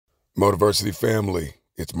Motiversity family,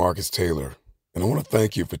 it's Marcus Taylor, and I want to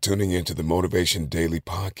thank you for tuning in to the Motivation Daily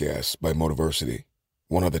Podcast by Motiversity,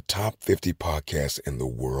 one of the top 50 podcasts in the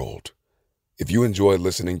world. If you enjoy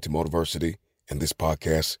listening to Motiversity and this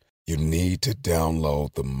podcast, you need to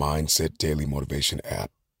download the Mindset Daily Motivation app.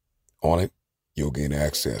 On it, you'll gain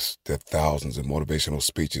access to thousands of motivational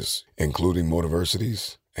speeches, including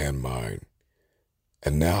Motiversity's and mine.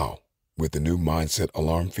 And now, with the new Mindset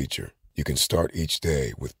Alarm feature, you can start each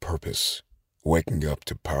day with purpose, waking up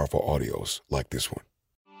to powerful audios like this one.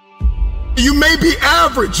 You may be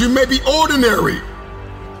average, you may be ordinary,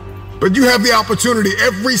 but you have the opportunity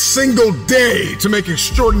every single day to make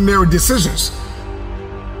extraordinary decisions.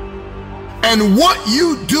 And what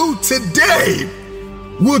you do today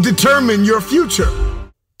will determine your future.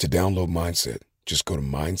 To download Mindset, just go to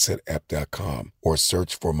mindsetapp.com or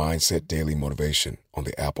search for Mindset Daily Motivation on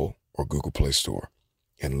the Apple or Google Play Store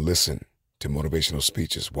and listen to motivational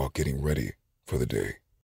speeches while getting ready for the day.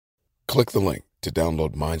 Click the link to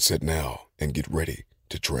download Mindset now and get ready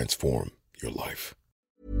to transform your life.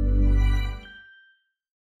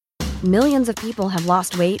 Millions of people have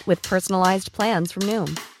lost weight with personalized plans from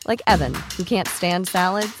Noom. Like Evan, who can't stand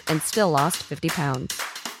salads and still lost 50 pounds.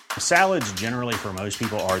 Salads generally for most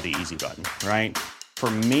people are the easy button, right? For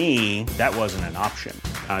me, that wasn't an option.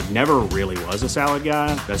 I never really was a salad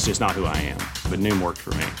guy. That's just not who I am. But Noom worked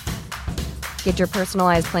for me. Get your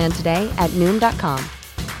personalized plan today at Noom.com.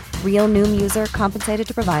 Real Noom user compensated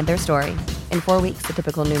to provide their story. In 4 weeks, the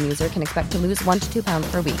typical Noom user can expect to lose 1 to 2 pounds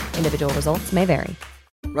per week. Individual results may vary.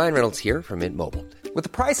 Ryan Reynolds here from Mint Mobile. With the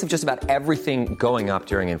price of just about everything going up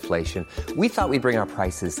during inflation, we thought we'd bring our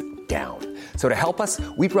prices down. So to help us,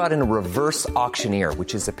 we brought in a reverse auctioneer,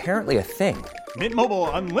 which is apparently a thing. Mint Mobile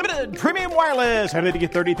Unlimited Premium Wireless. How to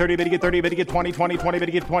get 30, 30, how to get 30, how to get 20, 20, 20, how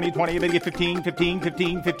to get 20, 20, how to get 15, 15,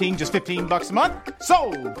 15, 15, just $15 a month?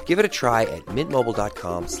 Sold! Give it a try at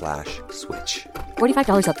mintmobile.com/switch.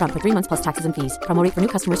 $45 up front for 3 months plus taxes and fees. Promo rate for new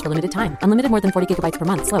customers for limited time. Unlimited more than 40 gigabytes per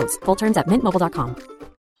month. Slows full terms at mintmobile.com.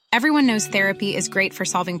 Everyone knows therapy is great for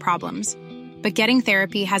solving problems. But getting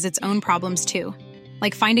therapy has its own problems too.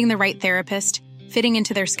 Like finding the right therapist, fitting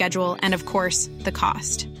into their schedule, and of course, the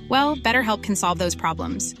cost. Well, BetterHelp can solve those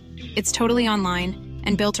problems. It's totally online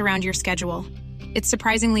and built around your schedule. It's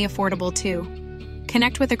surprisingly affordable too.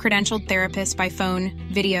 Connect with a credentialed therapist by phone,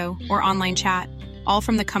 video, or online chat, all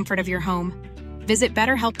from the comfort of your home. Visit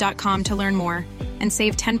BetterHelp.com to learn more and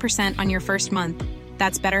save 10% on your first month.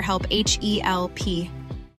 That's BetterHelp, H-E-L-P.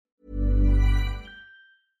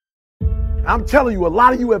 I'm telling you, a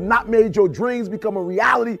lot of you have not made your dreams become a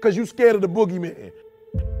reality because you're scared of the boogeyman.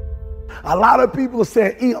 A lot of people are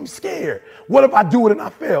saying, E, I'm scared. What if I do it and I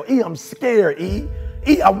fail? E, I'm scared, E.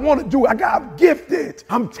 E, I want to do it. I'm gifted.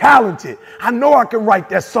 I'm talented. I know I can write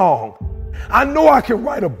that song. I know I can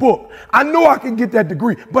write a book. I know I can get that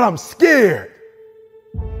degree, but I'm scared.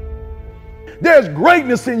 There's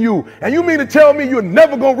greatness in you. And you mean to tell me you're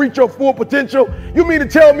never going to reach your full potential? You mean to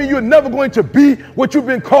tell me you're never going to be what you've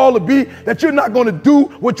been called to be? That you're not going to do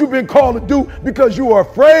what you've been called to do because you are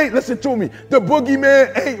afraid? Listen to me. The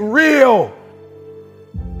boogeyman ain't real.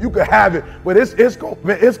 You can have it, but it's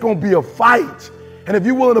going to be a fight. And if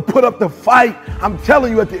you're willing to put up the fight, I'm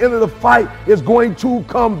telling you, at the end of the fight is going to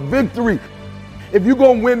come victory. If you're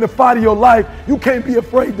going to win the fight of your life, you can't be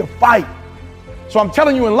afraid to fight. So I'm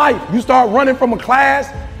telling you, in life, you start running from a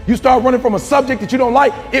class, you start running from a subject that you don't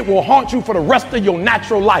like, it will haunt you for the rest of your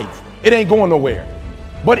natural life. It ain't going nowhere.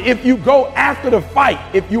 But if you go after the fight,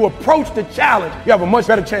 if you approach the challenge, you have a much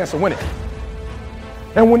better chance of winning.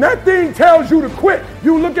 And when that thing tells you to quit,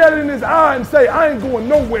 you look at it in his eye and say, I ain't going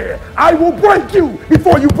nowhere. I will break you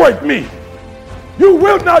before you break me. You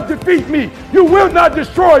will not defeat me. You will not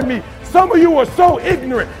destroy me. Some of you are so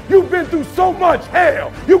ignorant. You've been through so much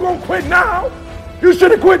hell. You gonna quit now? You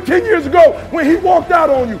should have quit 10 years ago when he walked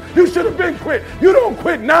out on you. You should have been quit. You don't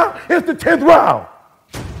quit now. It's the 10th round.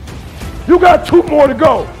 You got 2 more to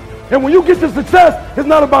go. And when you get to success, it's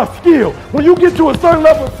not about skill. When you get to a certain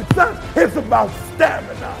level of success, it's about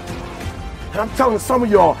stamina. And I'm telling some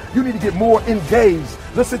of y'all, you need to get more engaged.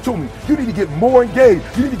 Listen to me. You need to get more engaged.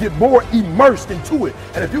 You need to get more immersed into it.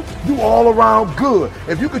 And if you do all around good,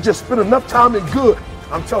 if you could just spend enough time in good,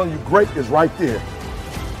 I'm telling you, great is right there.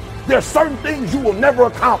 There are certain things you will never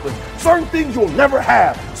accomplish, certain things you'll never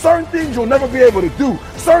have, certain things you'll never be able to do,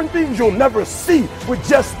 certain things you'll never see with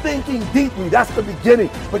just thinking deeply. That's the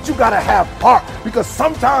beginning. But you got to have heart, because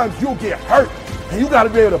sometimes you'll get hurt and you got to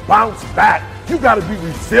be able to bounce back. You got to be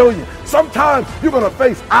resilient. Sometimes you're going to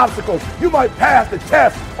face obstacles. You might pass the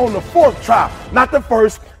test on the 4th try, not the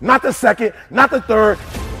 1st, not the 2nd, not the 3rd.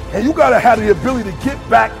 And you gotta have the ability to get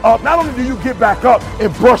back up. Not only do you get back up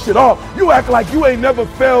and brush it off, you act like you ain't never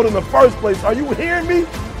failed in the first place. Are you hearing me?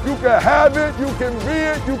 You can have it, you can be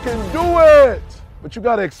it, you can do it. But you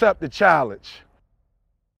gotta accept the challenge.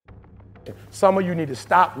 Some of you need to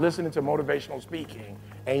stop listening to motivational speaking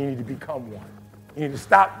and you need to become one. You need to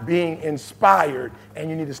stop being inspired and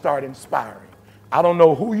you need to start inspiring. I don't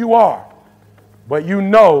know who you are, but you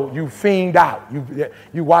know you fiend out.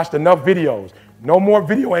 You watched enough videos. No more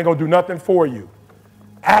video ain't gonna do nothing for you.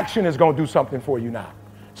 Action is gonna do something for you now.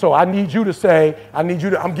 So I need you to say, I'm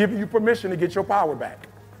giving you permission to get your power back.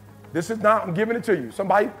 This is not, I'm giving it to you.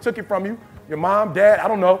 Somebody took it from you. Your mom, dad, I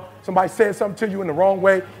don't know. Somebody said something to you in the wrong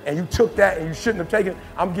way and you took that and you shouldn't have taken it.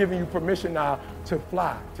 I'm giving you permission now to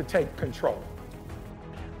fly, to take control.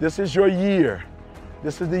 This is your year.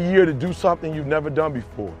 This is the year to do something you've never done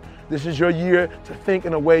before. This is your year to think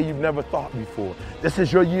in a way you've never thought before. This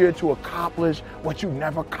is your year to accomplish what you've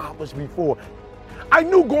never accomplished before. I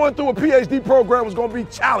knew going through a PhD program was gonna be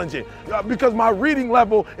challenging because my reading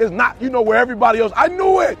level is not, where everybody else. I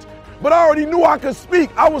knew it, but I already knew I could speak.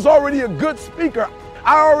 I was already a good speaker.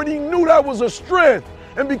 I already knew that was a strength.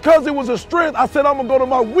 And because it was a strength, I said, I'm gonna go to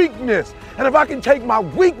my weakness. And if I can take my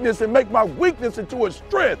weakness and make my weakness into a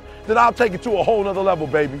strength, then I'll take it to a whole nother level,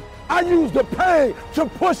 baby. I use the pain to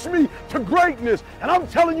push me to greatness. And I'm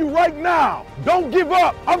telling you right now, don't give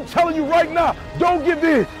up. I'm telling you right now, don't give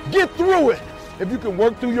in. Get through it. If you can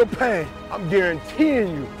work through your pain, I'm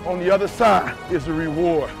guaranteeing you on the other side is a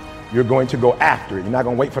reward. You're going to go after it. You're not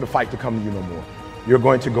going to wait for the fight to come to you no more. You're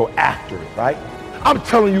going to go after it, right? I'm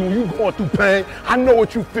telling you, when you're going through pain, I know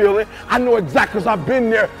what you're feeling. I know exactly because I've been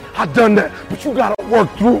there. I've done that. But you got to work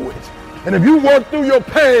through it. And if you work through your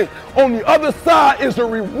pain, on the other side is a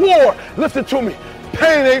reward. Listen to me.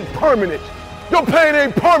 Pain ain't permanent. Your pain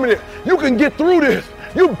ain't permanent. You can get through this.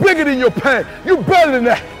 You're bigger than your pain. You're better than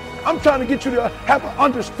that. I'm trying to get you to have an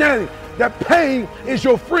understanding that pain is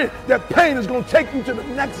your friend. That pain is going to take you to the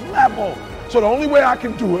next level. So the only way I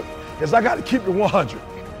can do it is I got to keep it 100.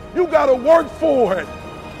 You got to work for it.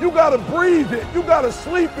 You got to breathe it. You got to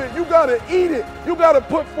sleep it. You got to eat it. You got to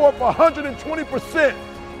put forth 120%.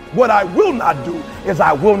 What I will not do is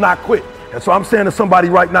I will not quit. And so I'm saying to somebody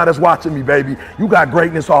right now that's watching me, baby, you got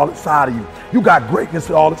greatness all inside of you. You got greatness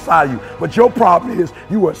all inside of you. But your problem is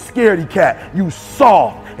you a scaredy cat. You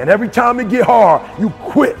soft. And every time it get hard, you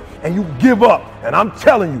quit and you give up. And I'm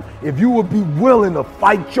telling you, if you would be willing to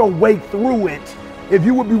fight your way through it, if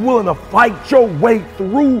you would be willing to fight your way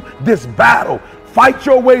through this battle, fight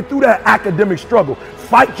your way through that academic struggle,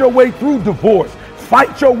 fight your way through divorce,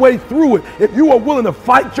 fight your way through it. If you are willing to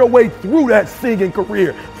fight your way through that singing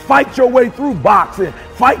career, fight your way through boxing,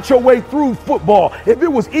 fight your way through football. If it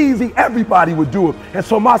was easy, everybody would do it. And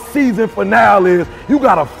so my season finale is you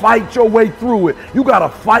got to fight your way through it. You got to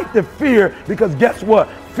fight the fear because guess what?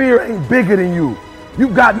 Fear ain't bigger than you.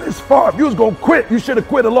 You've gotten this far. If you was going to quit, you should have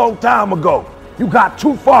quit a long time ago. You got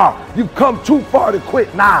too far. You've come too far to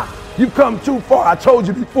quit now. You've come too far. I told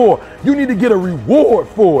you before, you need to get a reward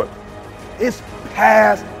for it. It's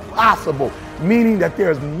past possible, meaning that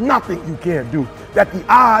there's nothing you can't do, that the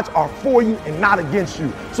odds are for you and not against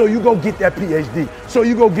you. So you go get that PhD. So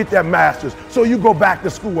you go get that master's. So you go back to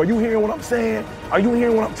school. Are you hearing what I'm saying? Are you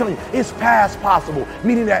hearing what I'm telling you? It's past possible,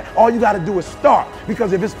 meaning that all you got to do is start.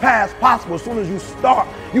 Because if it's past possible, as soon as you start,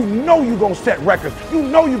 you know you're going to set records. You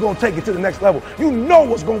know you're going to take it to the next level. You know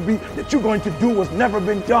what's going to be that you're going to do what's never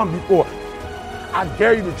been done before. I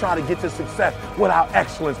dare you to try to get to success without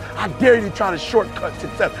excellence. I dare you to try to shortcut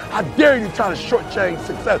success. I dare you to try to shortchange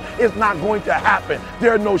success. It's not going to happen.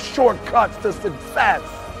 There are no shortcuts to success.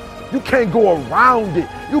 You can't go around it.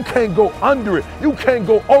 You can't go under it. You can't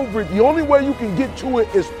go over it. The only way you can get to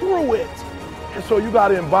it is through it. And so you got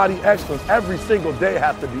to embody excellence. Every single day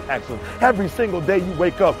has to be excellent. Every single day you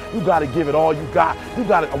wake up, you got to give it all you got. You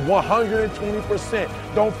got it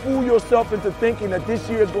 120%. Don't fool yourself into thinking that this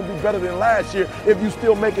year is going to be better than last year if you're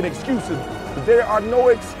still making excuses. There are no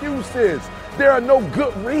excuses. There are no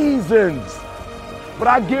good reasons. But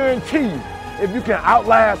I guarantee you, if you can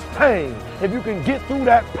outlast pain, if you can get through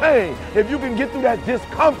that pain, if you can get through that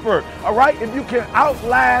discomfort, all right? If you can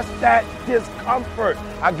outlast that discomfort,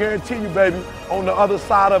 I guarantee you, baby, on the other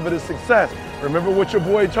side of it is success. Remember what your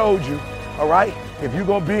boy told you, all right? If you're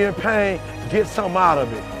gonna be in pain, get something out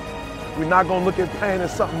of it. We're not gonna look at pain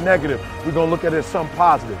as something negative. We're gonna look at it as something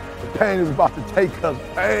positive. The pain is about to take us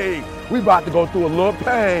pain. We about to go through a little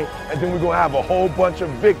pain, and then we're gonna have a whole bunch of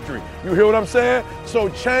victory. You hear what I'm saying? So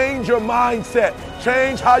change your mindset.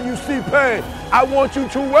 Change how you see pain. I want you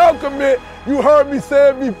to welcome it. You heard me say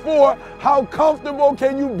it before. How comfortable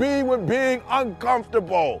can you be with being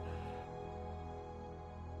uncomfortable?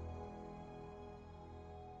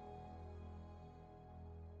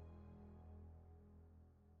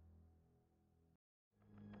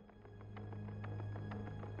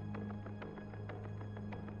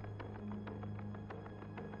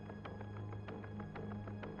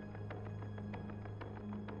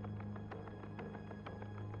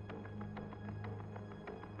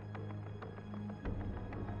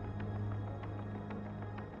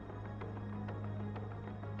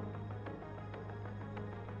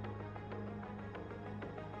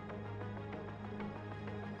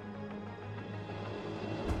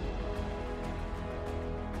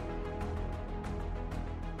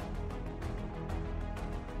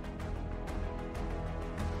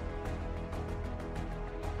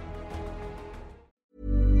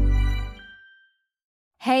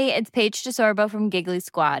 Hey, it's Paige DeSorbo from Giggly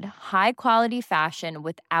Squad. High quality fashion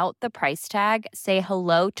without the price tag. Say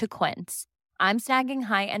hello to Quince. I'm snagging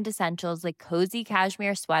high-end essentials like cozy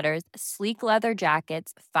cashmere sweaters, sleek leather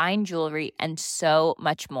jackets, fine jewelry, and so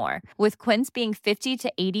much more. With Quince being 50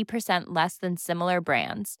 to 80% less than similar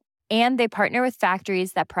brands. And they partner with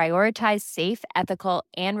factories that prioritize safe, ethical,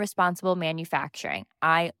 and responsible manufacturing.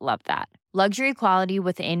 I love that. Luxury quality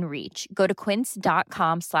within reach. Go to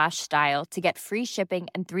quince.com/style to get free shipping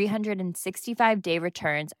and 365-day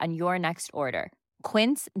returns on your next order.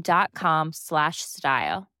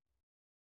 Quince.com/style.